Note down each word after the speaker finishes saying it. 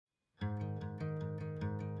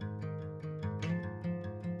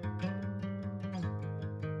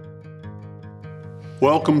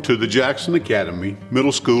Welcome to the Jackson Academy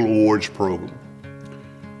Middle School Awards Program.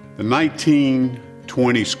 The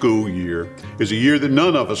 1920 school year is a year that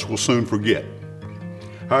none of us will soon forget.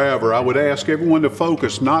 However, I would ask everyone to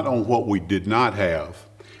focus not on what we did not have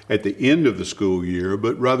at the end of the school year,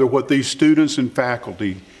 but rather what these students and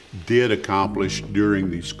faculty did accomplish during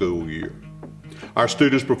the school year. Our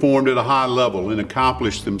students performed at a high level and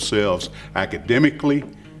accomplished themselves academically,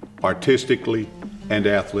 artistically, and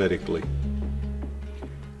athletically.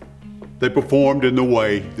 They performed in the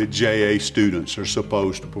way that JA students are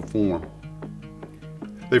supposed to perform.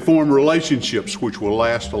 They formed relationships which will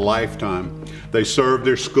last a lifetime. They served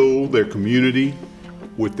their school, their community,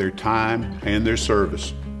 with their time and their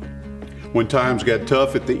service. When times got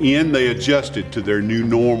tough at the end, they adjusted to their new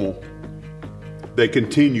normal. They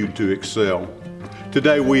continued to excel.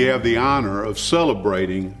 Today we have the honor of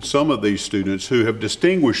celebrating some of these students who have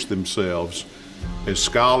distinguished themselves as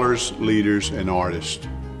scholars, leaders, and artists.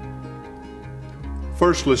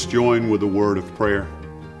 First, let's join with a word of prayer.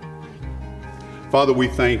 Father, we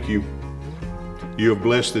thank you. You have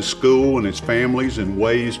blessed this school and its families in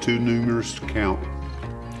ways too numerous to count.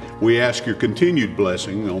 We ask your continued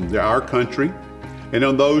blessing on our country and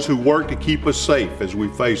on those who work to keep us safe as we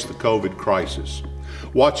face the COVID crisis.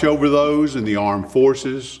 Watch over those in the armed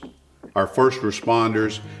forces, our first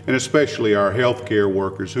responders, and especially our healthcare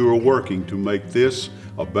workers who are working to make this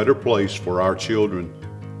a better place for our children.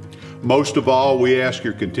 Most of all, we ask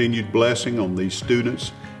your continued blessing on these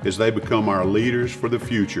students as they become our leaders for the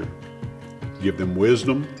future. Give them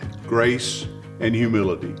wisdom, grace, and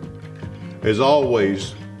humility. As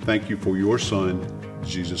always, thank you for your Son,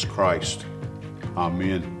 Jesus Christ.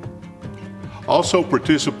 Amen. Also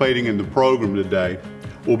participating in the program today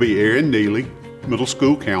will be Erin Neely, middle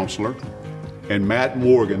school counselor, and Matt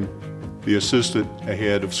Morgan, the assistant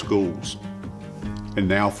head of schools. And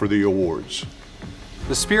now for the awards.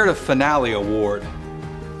 The Spirit of Finale Award.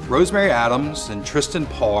 Rosemary Adams and Tristan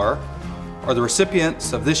Parr are the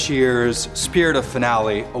recipients of this year's Spirit of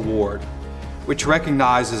Finale Award, which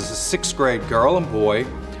recognizes a sixth grade girl and boy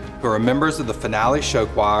who are members of the Finale Show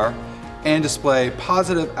Choir and display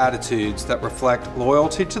positive attitudes that reflect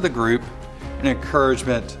loyalty to the group and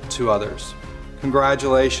encouragement to others.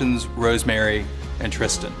 Congratulations, Rosemary and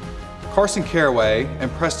Tristan. Carson Caraway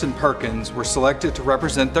and Preston Perkins were selected to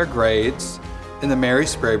represent their grades in the Mary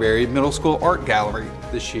Sprayberry Middle School Art Gallery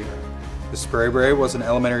this year. Ms. Sprayberry was an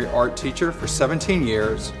elementary art teacher for 17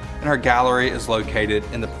 years, and her gallery is located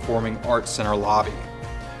in the Performing Arts Center lobby.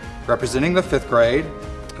 Representing the 5th grade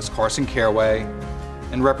is Carson Caraway,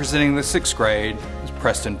 and representing the 6th grade is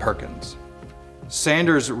Preston Perkins.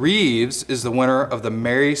 Sanders Reeves is the winner of the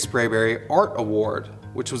Mary Sprayberry Art Award,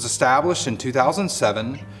 which was established in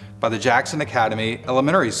 2007 by the Jackson Academy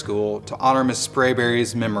Elementary School to honor Ms.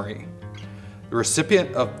 Sprayberry's memory. The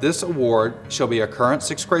recipient of this award shall be a current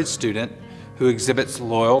 6th grade student who exhibits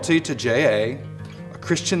loyalty to JA, a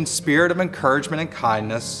Christian spirit of encouragement and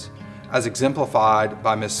kindness as exemplified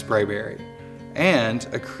by Ms. Sprayberry, and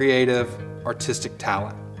a creative artistic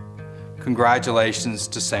talent. Congratulations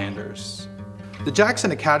to Sanders. The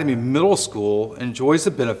Jackson Academy Middle School enjoys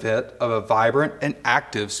the benefit of a vibrant and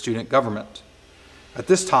active student government. At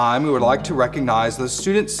this time, we would like to recognize those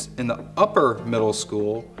students in the upper middle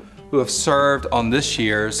school who have served on this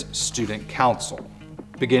year's Student Council,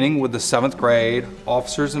 beginning with the 7th grade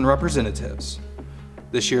officers and representatives.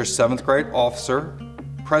 This year's 7th grade officer,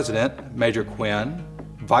 President Major Quinn,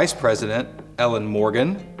 Vice President Ellen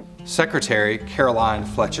Morgan, Secretary Caroline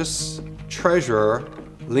Fletches, Treasurer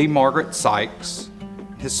Lee Margaret Sykes,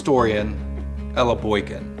 Historian Ella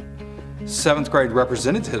Boykin. 7th grade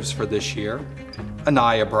representatives for this year,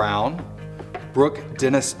 Anaya Brown, Brooke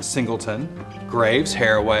Dennis Singleton, Graves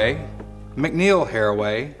Haraway, McNeil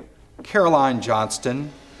Haraway, Caroline Johnston,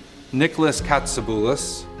 Nicholas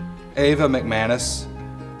Katsaboulis, Ava McManus,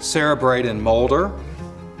 Sarah Braden Mulder,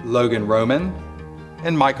 Logan Roman,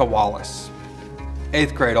 and Micah Wallace.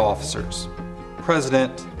 8th grade officers,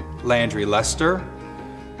 President Landry Lester,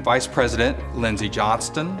 Vice President Lindsey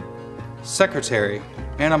Johnston, Secretary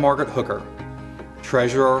Anna Margaret Hooker,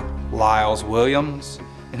 Treasurer Lyles Williams,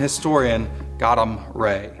 and Historian Gautam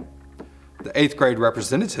Ray. The 8th grade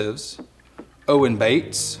representatives, Owen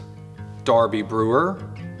Bates, Darby Brewer,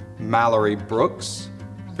 Mallory Brooks,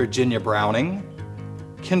 Virginia Browning,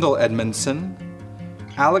 Kendall Edmondson,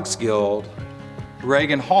 Alex Guild,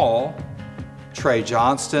 Reagan Hall, Trey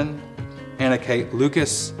Johnston, Anna Kate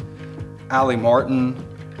Lucas, Allie Martin,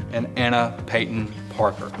 and Anna Peyton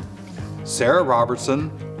Parker. Sarah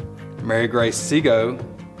Robertson, Mary Grace Sego,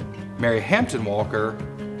 Mary Hampton Walker,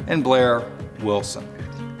 and Blair Wilson.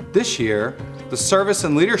 This year, The Service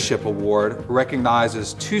and Leadership Award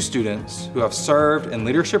recognizes 2 students who have served in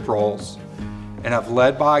leadership roles and have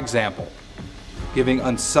led by example, giving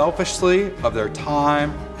unselfishly of their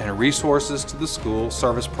time and resources to the school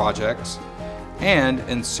service projects and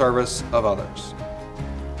in service of others.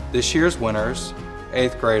 This year's winners,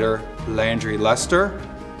 8th grader Landry Lester,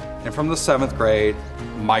 and from the 7th grade,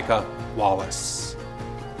 Micah Wallace.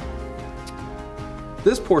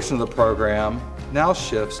 This portion of the program now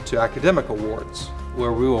shifts to academic awards,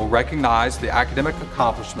 where we will recognize the academic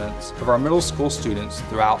accomplishments of our middle school students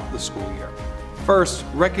throughout the school year. First,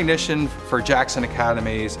 recognition for Jackson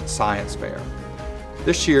Academy's Science Fair.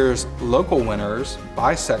 This year's local winners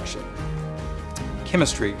by section.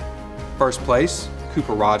 Chemistry, 1st place,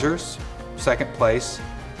 Cooper Rogers, 2nd place,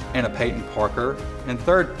 Anna Peyton Parker, and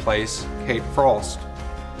 3rd place, Kate Frost.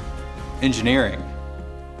 Engineering,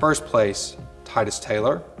 1st place, Titus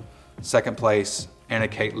Taylor, 2nd place, Anna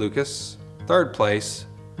Kate Lucas, 3rd place,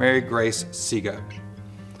 Mary Grace Sego.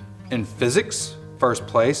 In physics, 1st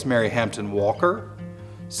place, Mary Hampton Walker,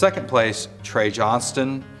 2nd place, Trey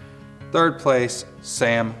Johnston, 3rd place,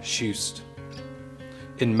 Sam Schust.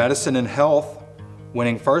 In medicine and health,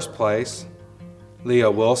 winning 1st place, Leah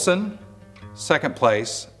Wilson, 2nd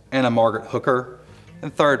place, Anna Margaret Hooker,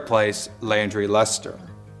 and 3rd place, Landry Lester.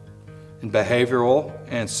 In behavioral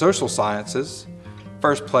and social sciences,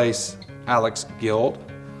 1st place, Alex Guild,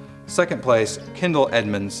 2nd place, Kendall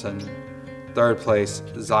Edmondson, 3rd place,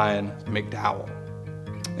 Zion McDowell.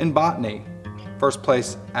 In botany, 1st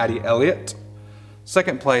place, Addie Elliott,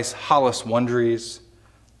 2nd place, Hollis Wondries,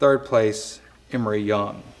 3rd place, Emery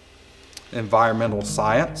Young. Environmental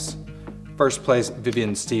science, 1st place,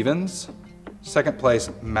 Vivian Stevens, 2nd place,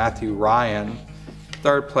 Matthew Ryan,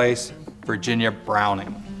 3rd place, Virginia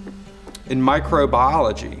Browning. In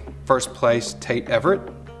microbiology, 1st place, Tate Everett,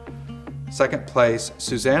 2nd place,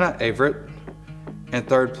 Susanna Everett, and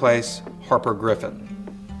 3rd place, Harper Griffin.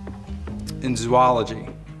 In zoology,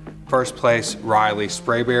 1st place, Riley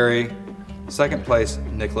Sprayberry, 2nd place,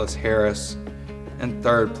 Nicholas Harris, and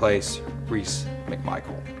 3rd place, Reese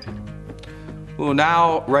McMichael. We will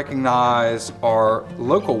now recognize our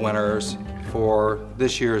local winners for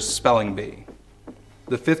this year's Spelling Bee.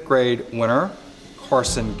 The 5th grade winner,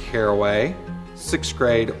 Carson Caraway, 6th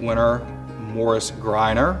grade winner, Morris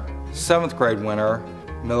Greiner, 7th grade winner,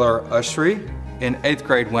 Miller Ushry, and 8th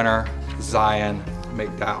grade winner, Zion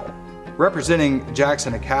McDowell. Representing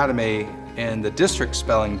Jackson Academy in the district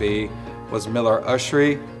spelling bee was Miller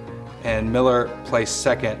Ushry, and Miller placed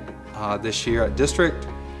 2nd this year at district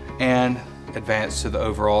and advanced to the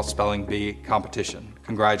overall spelling bee competition.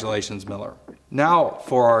 Congratulations, Miller. Now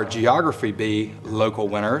for our geography bee local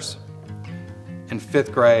winners. In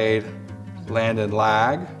 5th grade, Landon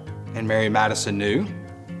Lag and Mary Madison New.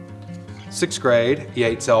 6th grade,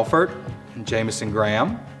 Yates Elford and Jamison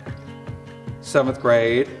Graham. 7th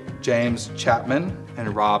grade, James Chapman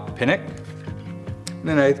and Rob Pinnock. And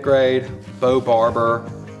then 8th grade, Bo Barber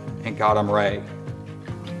and Gotham Ray.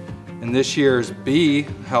 In this year's B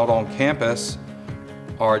held on campus,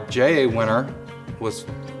 our JA winner was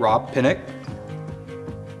Rob Pinnock,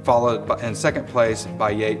 followed by, in 2nd place by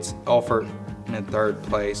Yates Elford, and in 3rd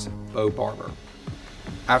place, Bo Barber.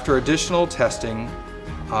 After additional testing,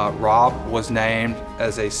 Rob was named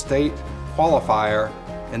as a state qualifier,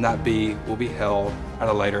 and that B will be held at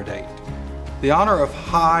a later date. The honor of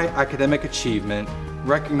high academic achievement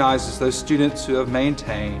recognizes those students who have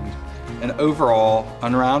maintained an overall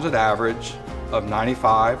unrounded average of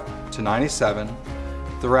 95 to 97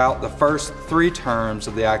 throughout the first 3 terms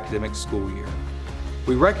of the academic school year.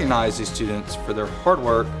 We recognize these students for their hard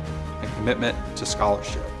work and commitment to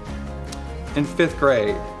scholarship. In 5th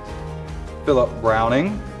grade, Philip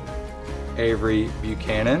Browning, Avery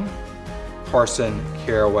Buchanan, Carson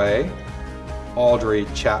Caraway, Audrey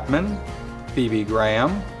Chapman, Phoebe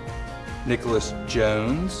Graham, Nicholas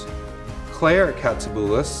Jones, Claire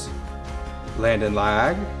Katsoubulis, Landon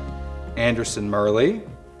Lag, Anderson Murley,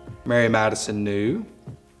 Mary Madison New,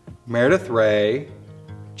 Meredith Ray,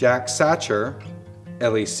 Jack Satcher,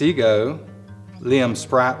 Ellie Sego, Liam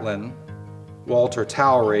Spratlin, Walter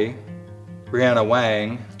Towery, Brianna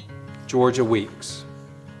Wang, Georgia Weeks.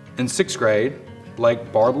 In 6th grade,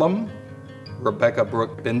 Blake Bartlam, Rebecca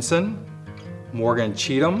Brooke Benson, Morgan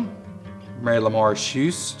Cheatham, Mary Lamar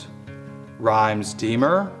Schust, Rhymes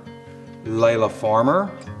Deemer, Layla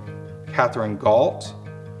Farmer, Catherine Galt,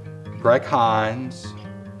 Greg Hines,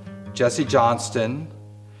 Jesse Johnston,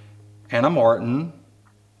 Anna Martin,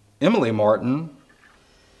 Emily Martin,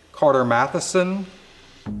 Carter Matheson,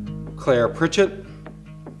 Claire Pritchett,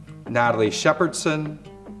 Natalie Shepherdson,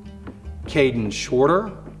 Caden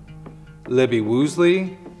Shorter, Libby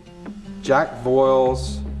Woosley, Jack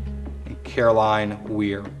Voiles, and Caroline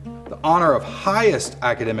Weir. The honor of highest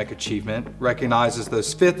academic achievement recognizes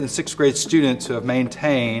those 5th and 6th grade students who have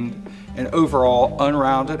maintained an overall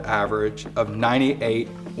unrounded average of 98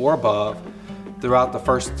 or above throughout the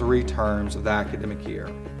first 3 terms of the academic year.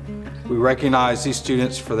 We recognize these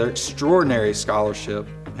students for their extraordinary scholarship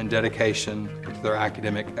and dedication to their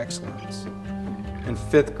academic excellence. In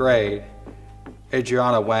 5th grade,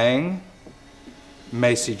 Adriana Wang,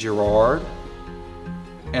 Macy Gerard,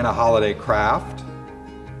 Anna Holiday Craft,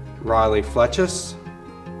 Riley Fletchis,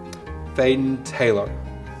 Faden Taylor.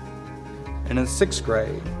 And in 6th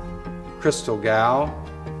grade, Crystal Gao,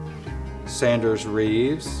 Sanders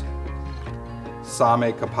Reeves,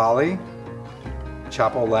 Same Kapali,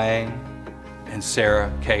 Chapel Lang, and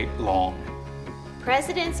Sarah Kate Long.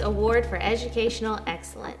 President's Award for Educational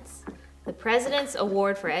Excellence. The President's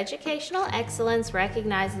Award for Educational Excellence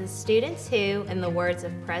recognizes students who, in the words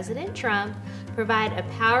of President Trump, provide a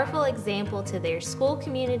powerful example to their school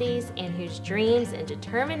communities and whose dreams and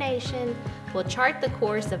determination will chart the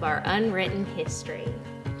course of our unwritten history.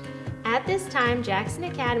 At this time, Jackson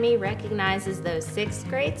Academy recognizes those 6th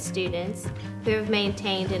grade students who have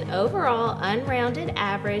maintained an overall unrounded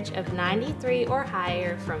average of 93 or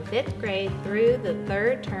higher from 5th grade through the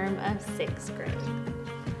 3rd term of 6th grade.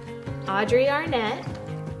 Audrey Arnett,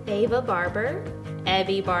 Ava Barber,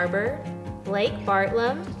 Evie Barber, Blake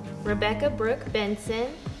Bartlam, Rebecca Brooke Benson,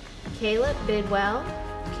 Caleb Bidwell,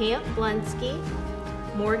 Camp Blunsky,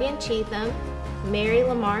 Morgan Cheatham, Mary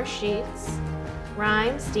Lamar Schutz,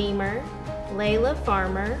 Rhymes Deemer, Layla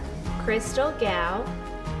Farmer, Crystal Gao,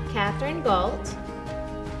 Catherine Galt,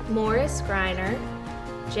 Morris Greiner,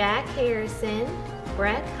 Jack Harrison,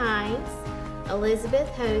 Brett Hines, Elizabeth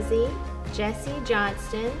Hosey, Jesse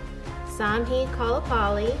Johnston, Samhi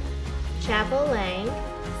Kalapali, Chapel Lang,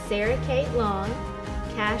 Sarah Kate Long,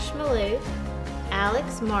 Cash Maloof,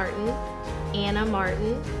 Alex Martin, Anna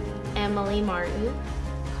Martin, Emily Martin,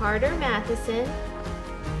 Carter Matheson,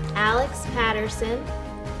 Alex Patterson,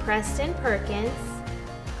 Preston Perkins,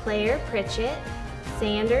 Claire Pritchett,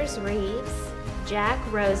 Sanders Reeves, Jack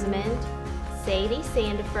Rosamond, Sadie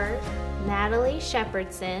Sandiford, Natalie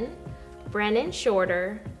Shepherdson, Brennan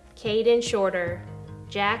Shorter, Caden Shorter,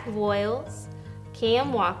 Jack Voiles,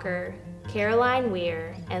 Cam Walker, Caroline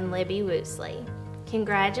Weir, and Libby Woosley.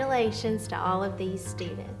 Congratulations to all of these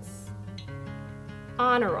students.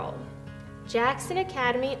 Honor Roll. Jackson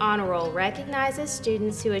Academy Honor Roll recognizes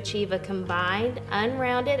students who achieve a combined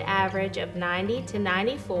unrounded average of 90 to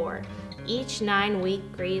 94 each 9-week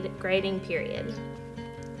grading period.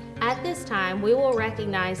 At this time, we will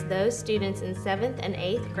recognize those students in 7th and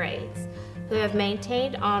 8th grades who have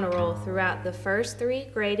maintained honor roll throughout the first 3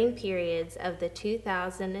 grading periods of the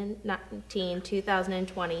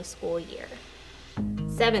 2019-2020 school year.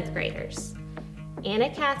 7th graders: Anna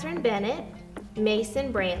Catherine Bennett,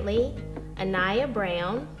 Mason Brantley, Anaya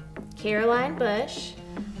Brown, Caroline Bush,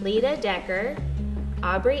 Lita Decker,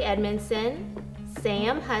 Aubrey Edmondson,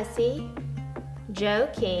 Sam Hussey, Joe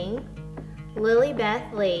King, Lily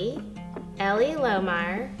Beth Lee, Ellie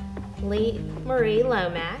Lohmeyer, Lee Marie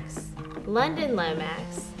Lomax, London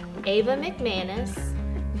Lomax, Ava McManus,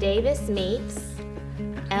 Davis Meeks,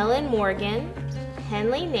 Ellen Morgan,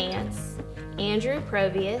 Henley Nance, Andrew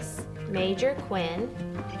Provius, Major Quinn,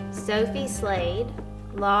 Sophie Slade,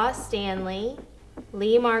 Law Stanley,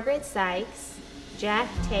 Lee Margaret Sykes, Jack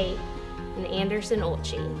Tate, and Anderson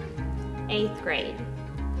Olchey. 8th grade: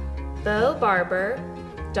 Bo Barber,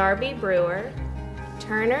 Darby Brewer,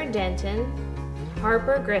 Turner Denton,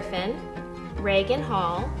 Harper Griffin, Reagan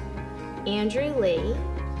Hall, Andrew Lee,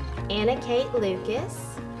 Anna Kate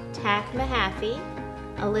Lucas, Tack Mahaffey,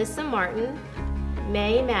 Alyssa Martin,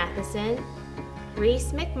 Mae Matheson,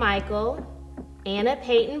 Reese McMichael, Anna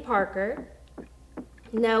Peyton Parker,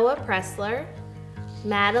 Noah Pressler,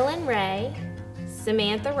 Madeline Ray,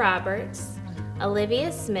 Samantha Roberts,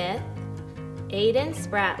 Olivia Smith, Aiden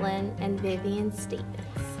Spratlin, and Vivian Stevens.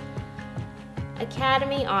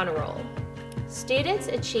 Academy Honor Roll. Students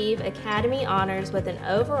achieve Academy Honors with an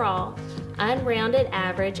overall unrounded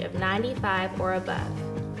average of 95 or above.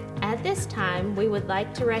 At this time, we would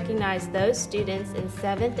like to recognize those students in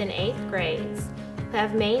 7th and 8th grades who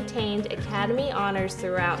have maintained Academy Honors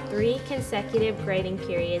throughout 3 consecutive grading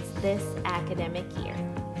periods this academic year.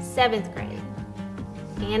 7th grade: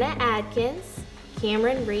 Anna Adkins,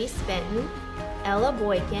 Cameron Reese Benton, Ella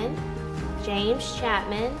Boykin, James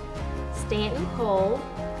Chapman, Stanton Cole,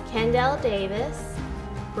 Kendall Davis,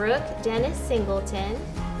 Brooke Dennis Singleton,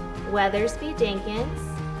 Weathersby Dinkins,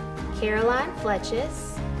 Caroline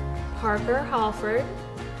Fletchis, Parker Halford,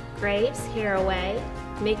 Graves Haraway,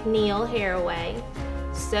 McNeil Haraway,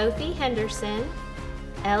 Sophie Henderson,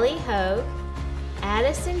 Ellie Hogue,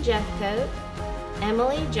 Addison Jeffcoat,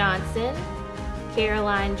 Emily Johnson,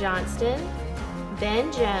 Caroline Johnston,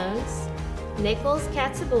 Ben Jones, Nichols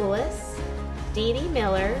Katsaboulis, Dee Dee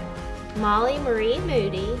Miller, Molly Marie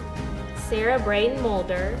Moody, Sarah Braden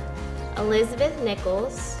Mulder, Elizabeth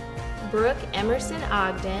Nichols, Brooke Emerson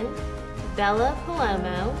Ogden, Bella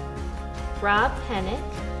Palomo, Rob Pennick,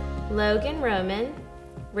 Logan Roman,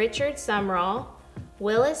 Richard Sumrall,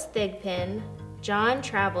 Willis Thigpen, John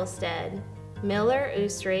Travelstead, Miller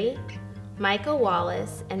Usri, Michael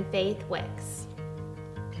Wallace, and Faith Wicks.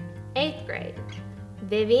 8th grade,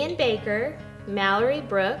 Vivian Baker, Mallory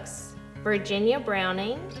Brooks, Virginia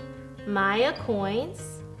Browning, Maya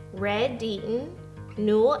Coynes, Red Deaton,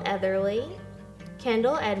 Newell Etherly,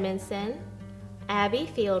 Kendall Edmondson, Abby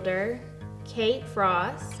Fielder, Kate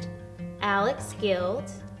Frost, Alex Guild,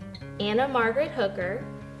 Anna Margaret Hooker,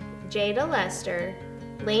 Jada Lester,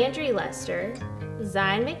 Landry Lester,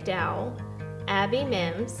 Zion McDowell, Abby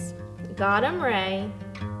Mims, Gautam Ray,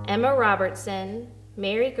 Emma Robertson,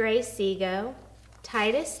 Mary Grace Sego,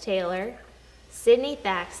 Titus Taylor, Sydney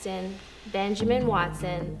Thaxton, Benjamin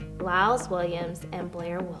Watson, Lyles Williams, and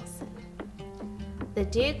Blair Wilson. The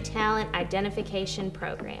Duke Talent Identification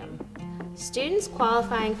Program. Students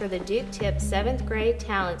qualifying for the Duke TIP 7th grade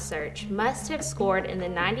talent search must have scored in the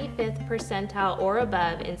 95th percentile or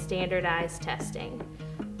above in standardized testing.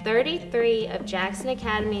 33 of Jackson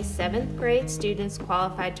Academy's 7th grade students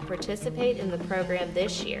qualified to participate in the program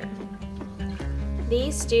this year.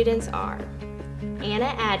 These students are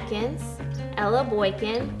Anna Adkins, Ella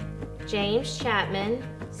Boykin, James Chapman,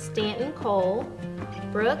 Stanton Cole,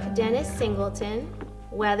 Brooke Dennis Singleton,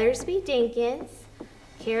 Weathersby Dinkins,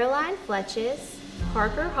 Caroline Fletches,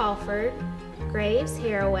 Parker Halford, Graves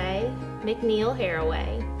Haraway, McNeil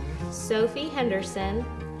Haraway, Sophie Henderson,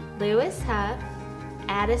 Lewis Huff,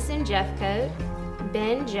 Addison Jeffcoat,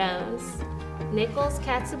 Ben Jones, Nichols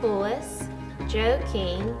Katsaboulis, Joe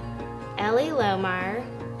King, Ellie Lohmeyer,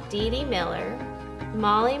 Dee Dee Miller,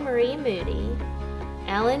 Molly Marie Moody,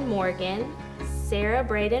 Ellen Morgan, Sarah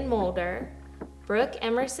Braden Mulder, Brooke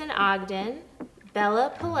Emerson Ogden,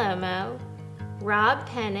 Bella Palomo, Rob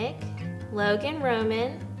Pennick, Logan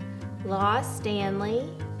Roman, Law Stanley,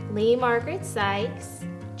 Lee Margaret Sykes,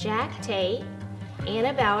 Jack Tate,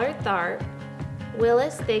 Anna Ballard Tharp,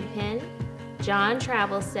 Willis Thigpen, John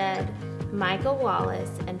Travelstead, Michael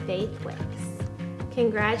Wallace, and Faith Wicks.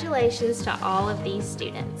 Congratulations to all of these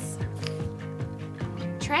students.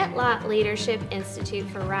 Trent Lott Leadership Institute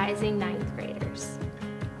for Rising 9th Graders.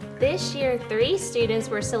 This year, 3 students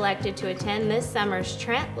were selected to attend this summer's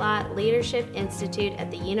Trent Lott Leadership Institute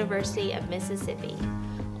at the University of Mississippi.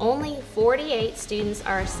 Only 48 students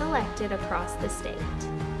are selected across the state.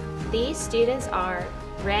 These students are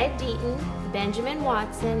Red Deaton, Benjamin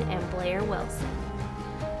Watson, and Blair Wilson.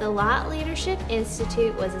 The Lott Leadership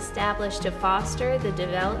Institute was established to foster the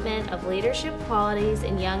development of leadership qualities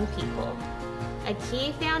in young people. A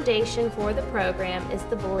key foundation for the program is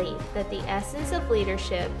the belief that the essence of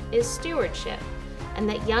leadership is stewardship, and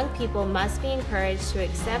that young people must be encouraged to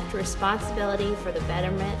accept responsibility for the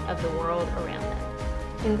betterment of the world around them.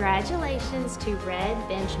 Congratulations to Red,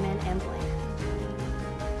 Benjamin, and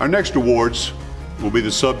Blair. Our next awards will be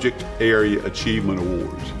the Subject Area Achievement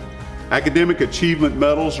Awards. Academic achievement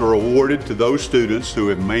medals are awarded to those students who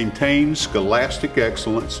have maintained scholastic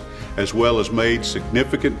excellence as well as made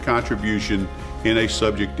significant contribution in a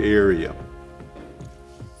subject area.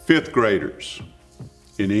 5th graders.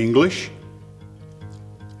 In English,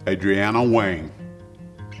 Adriana Wang.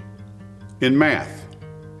 In math,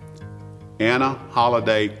 Anna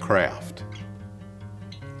Holiday Craft.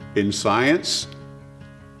 In science,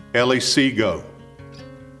 Ellie Sego.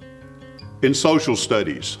 In social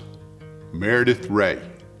studies, Meredith Ray.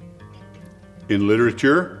 In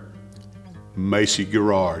literature, Macy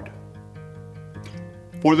Gerard.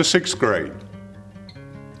 For the 6th grade,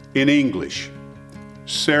 in English,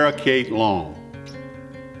 Sarah Kate Long.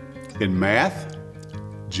 In math,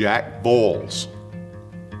 Jack Voles.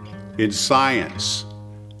 In science,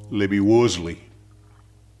 Libby Woosley.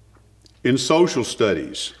 In social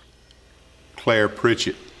studies, Claire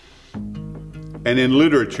Pritchett. And in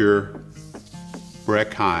literature,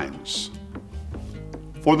 Breck Hines.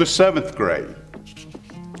 For the 7th grade,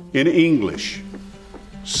 in English,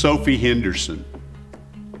 Sophie Henderson.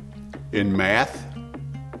 In math,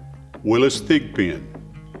 Willis Thigpen.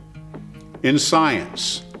 In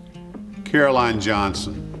science, Caroline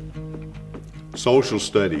Johnson. Social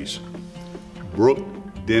studies, Brooke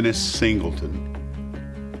Dennis Singleton.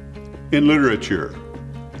 In literature,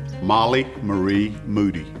 Molly Marie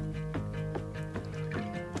Moody.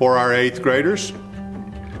 For our 8th graders,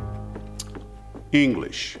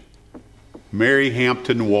 English, Mary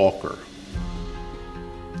Hampton Walker.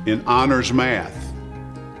 In Honors Math,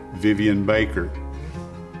 Vivian Baker.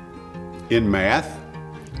 In Math,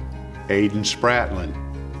 Aiden Spratlin.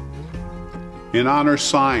 In Honors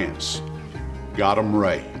Science, Gautam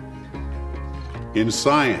Ray. In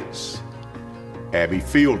Science, Abby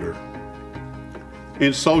Fielder.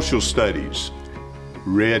 In Social Studies,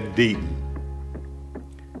 Red Deaton.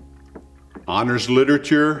 Honors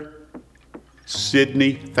Literature,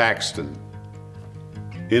 Sydney Thaxton.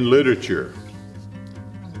 In Literature,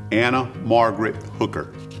 Anna Margaret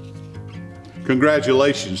Hooker.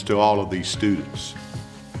 Congratulations to all of these students.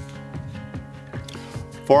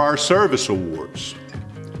 For our service awards,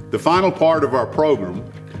 the final part of our program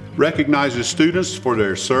recognizes students for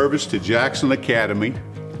their service to Jackson Academy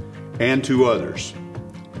and to others.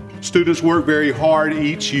 Students work very hard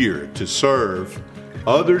each year to serve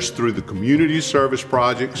others through the community service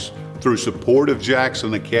projects, through support of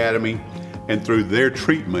Jackson Academy, and through their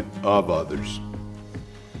treatment of others.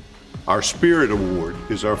 Our Spirit Award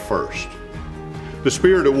is our first. The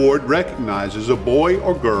Spirit Award recognizes a boy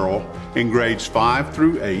or girl in grades 5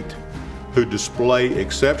 through 8 who display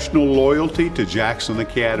exceptional loyalty to Jackson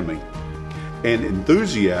Academy and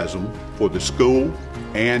enthusiasm for the school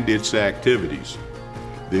and its activities.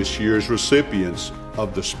 This year's recipients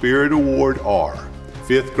of the Spirit Award are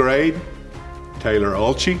 5th grade, Taylor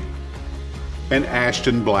Ulchie and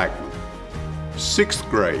Ashton Blackman. 6th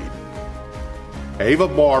grade, Ava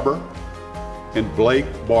Barber and Blake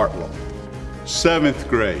Bartlam. 7th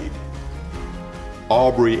grade,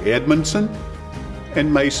 Aubrey Edmondson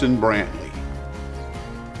and Mason Brantley.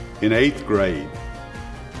 In 8th grade,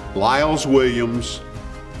 Lyles Williams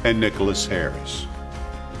and Nicholas Harris.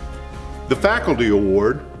 The Faculty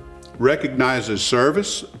Award recognizes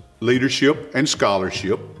service, leadership, and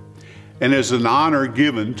scholarship, and is an honor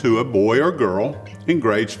given to a boy or girl in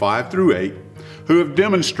grades 5 through 8 who have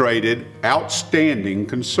demonstrated outstanding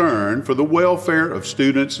concern for the welfare of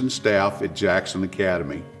students and staff at Jackson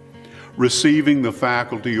Academy, receiving the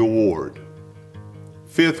Faculty Award.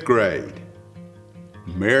 5th grade,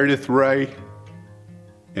 Meredith Ray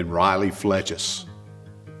and Riley Fletchus.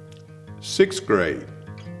 6th grade,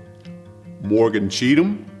 Morgan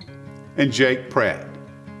Cheatham and Jake Pratt.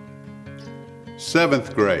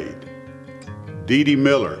 7th grade, Dee Dee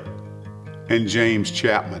Miller and James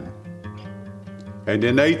Chapman. And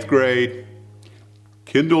in 8th grade,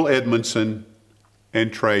 Kendall Edmondson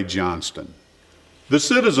and Trey Johnston. The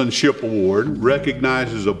Citizenship Award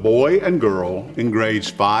recognizes a boy and girl in grades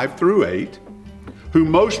 5 through 8 who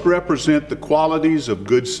most represent the qualities of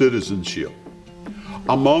good citizenship.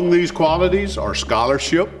 Among these qualities are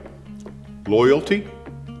scholarship, loyalty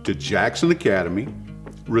to Jackson Academy,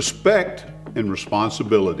 respect and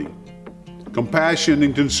responsibility, compassion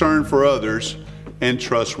and concern for others, and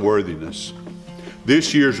trustworthiness.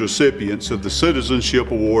 This year's recipients of the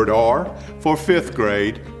Citizenship Award are, for 5th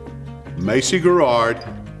grade, Macy Garrard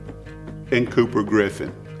and Cooper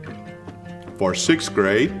Griffin. For 6th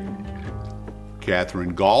grade,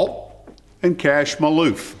 Catherine Galt and Cash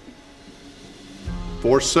Maloof.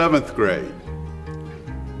 For 7th grade,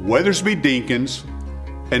 Weathersby Dinkins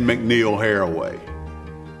and McNeil Haraway.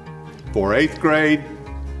 For 8th grade,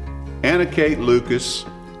 Anna Kate Lucas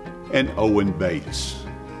and Owen Bates.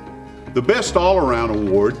 The Best All-Around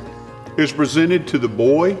Award is presented to the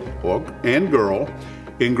boy and girl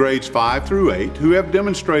in grades 5 through 8 who have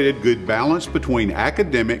demonstrated good balance between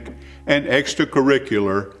academic and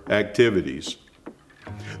extracurricular activities.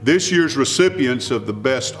 This year's recipients of the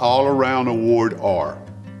Best All-Around Award are,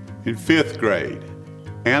 in 5th grade,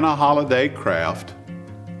 Anna Holiday Craft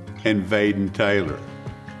and Vaden Taylor.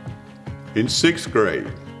 In 6th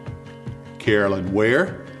grade, Carolyn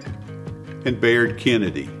Ware and Baird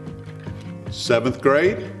Kennedy. 7th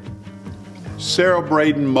grade, Sarah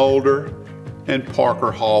Braden Mulder and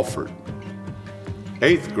Parker Halford.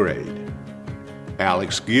 8th grade,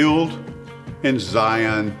 Alex Guild and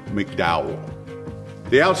Zion McDowell.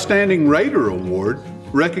 The Outstanding Raider Award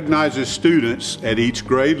recognizes students at each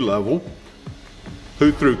grade level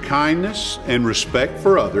who, through kindness and respect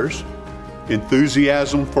for others,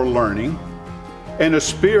 enthusiasm for learning, and a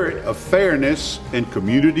spirit of fairness and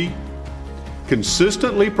community,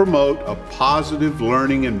 consistently promote a positive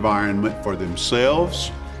learning environment for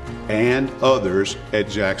themselves and others at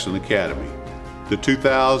Jackson Academy. The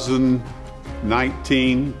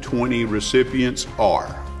 2019-20 recipients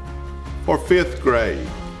are, for 5th grade,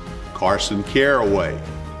 Carson Caraway,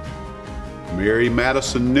 Mary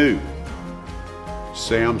Madison New,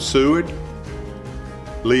 Sam Seward,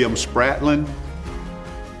 Liam Spratlin,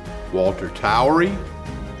 Walter Towery,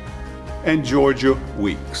 and Georgia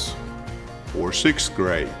Weeks. for 6th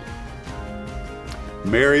grade.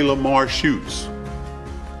 Mary Lamar Schutz,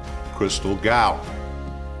 Crystal Gow,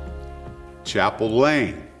 Chapel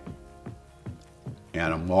Lane,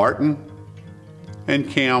 Anna Martin, and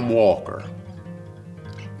Cam Walker.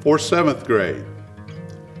 For 7th grade,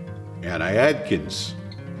 Anna Adkins,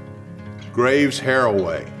 Graves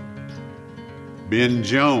Haraway, Ben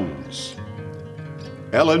Jones,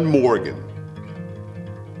 Ellen Morgan,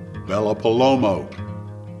 Bella Palomo,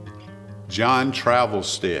 John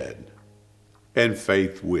Travelstead, and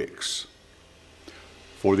Faith Wicks.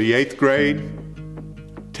 For the 8th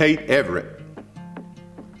grade, Tate Everett,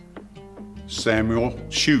 Samuel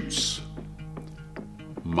Schutz,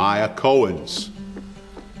 Maya Cohens,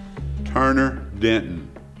 Turner Denton,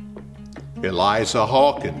 Eliza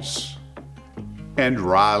Hawkins, and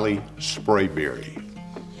Riley Sprayberry.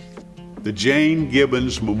 The Jane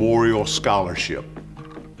Gibbons Memorial Scholarship.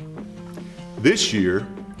 This year,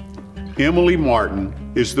 Emily Martin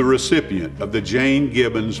is the recipient of the Jane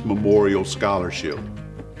Gibbons Memorial Scholarship.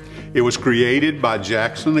 It was created by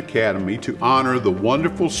Jackson Academy to honor the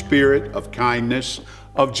wonderful spirit of kindness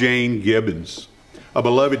of Jane Gibbons, a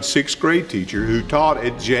beloved 6th grade teacher who taught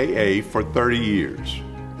at JA for 30 years.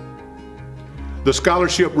 The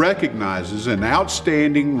scholarship recognizes an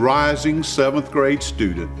outstanding rising 7th grade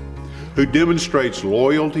student who demonstrates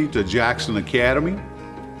loyalty to Jackson Academy,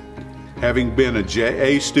 having been a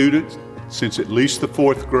JA student since at least the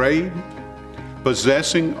 4th grade,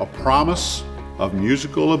 possessing a promise of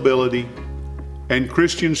musical ability and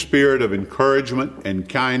Christian spirit of encouragement and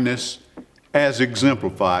kindness as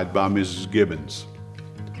exemplified by Mrs. Gibbons.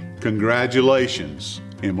 Congratulations,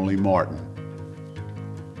 Emily Martin.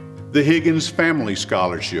 The Higgins Family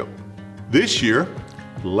Scholarship. This year,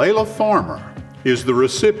 Layla Farmer is the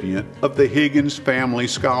recipient of the Higgins Family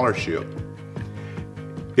Scholarship.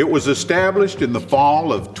 It was established in the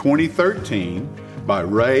fall of 2013 by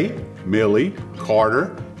Ray, Millie,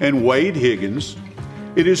 Carter, and Wade Higgins.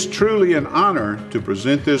 It is truly an honor to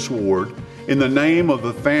present this award in the name of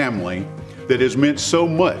the family that has meant so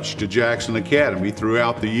much to Jackson Academy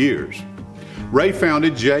throughout the years. Ray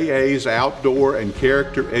founded JA's outdoor and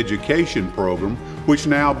character education program, which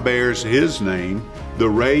now bears his name, the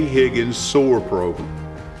Ray Higgins SOAR program.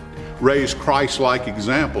 Ray's Christ-like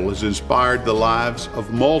example has inspired the lives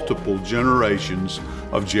of multiple generations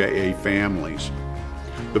of JA families.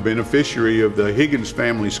 The beneficiary of the Higgins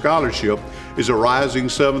Family Scholarship is a rising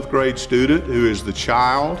 7th grade student who is the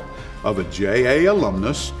child of a JA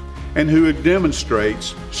alumnus and who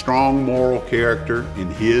demonstrates strong moral character in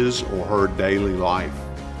his or her daily life.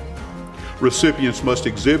 Recipients must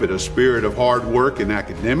exhibit a spirit of hard work in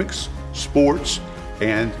academics, sports,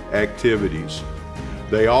 and activities.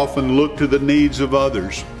 They often look to the needs of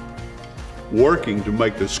others, working to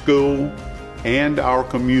make the school and our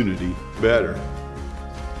community better.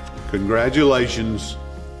 Congratulations,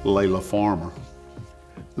 Layla Farmer.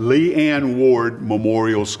 Lee Ann Ward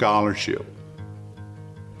Memorial Scholarship.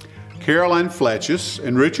 Caroline Fletchis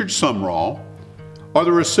and Richard Sumrall are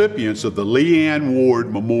the recipients of the Lee Ann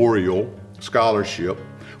Ward Memorial Scholarship,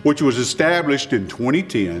 which was established in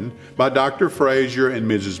 2010 by Dr. Frazier and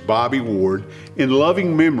Mrs. Bobby Ward in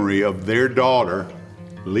loving memory of their daughter,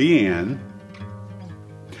 Lee Ann.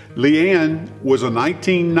 Lee Ann was a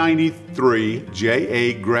 1993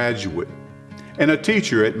 JA graduate and a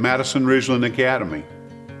teacher at Madison Ridgeland Academy.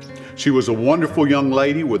 She was a wonderful young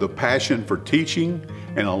lady with a passion for teaching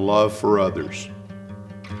and a love for others.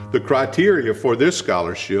 The criteria for this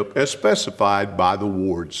scholarship as specified by the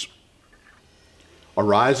wards. A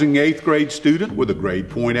rising 8th grade student with a grade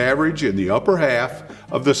point average in the upper half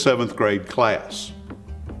of the 7th grade class,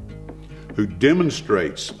 who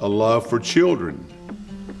demonstrates a love for children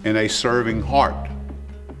and a serving heart,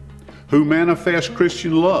 who manifests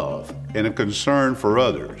Christian love and a concern for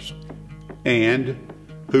others, and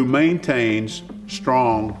who maintains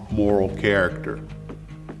strong moral character.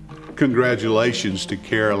 Congratulations to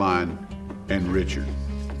Caroline and Richard.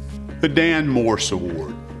 The Dan Morse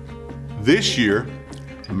Award. This year,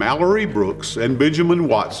 Mallory Brooks and Benjamin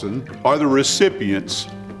Watson are the recipients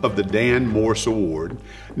of the Dan Morse Award,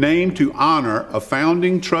 named to honor a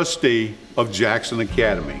founding trustee of Jackson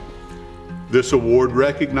Academy. This award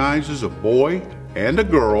recognizes a boy and a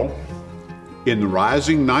girl in the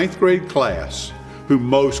rising 9th grade class who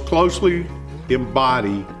most closely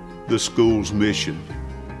embody the school's mission.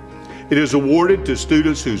 It is awarded to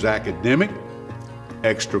students whose academic,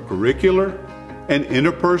 extracurricular, and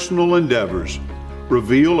interpersonal endeavors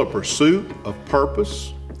reveal a pursuit of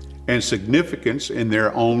purpose and significance in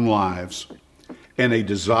their own lives, and a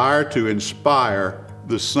desire to inspire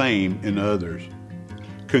the same in others.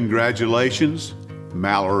 Congratulations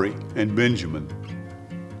Mallory, and Benjamin.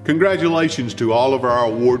 Congratulations to all of our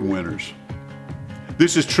award winners.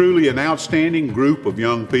 This is truly an outstanding group of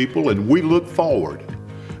young people, and we look forward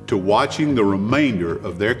to watching the remainder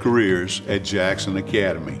of their careers at Jackson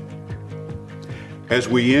Academy. As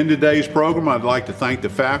we end today's program, I'd like to thank the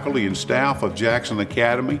faculty and staff of Jackson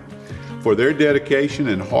Academy for their dedication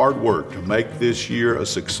and hard work to make this year a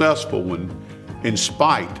successful one in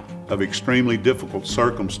spite of extremely difficult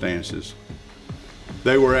circumstances.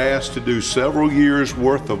 They were asked to do several years'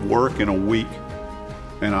 worth of work in a week,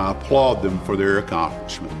 and I applaud them for their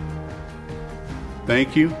accomplishment.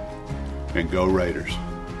 Thank you, and go Raiders.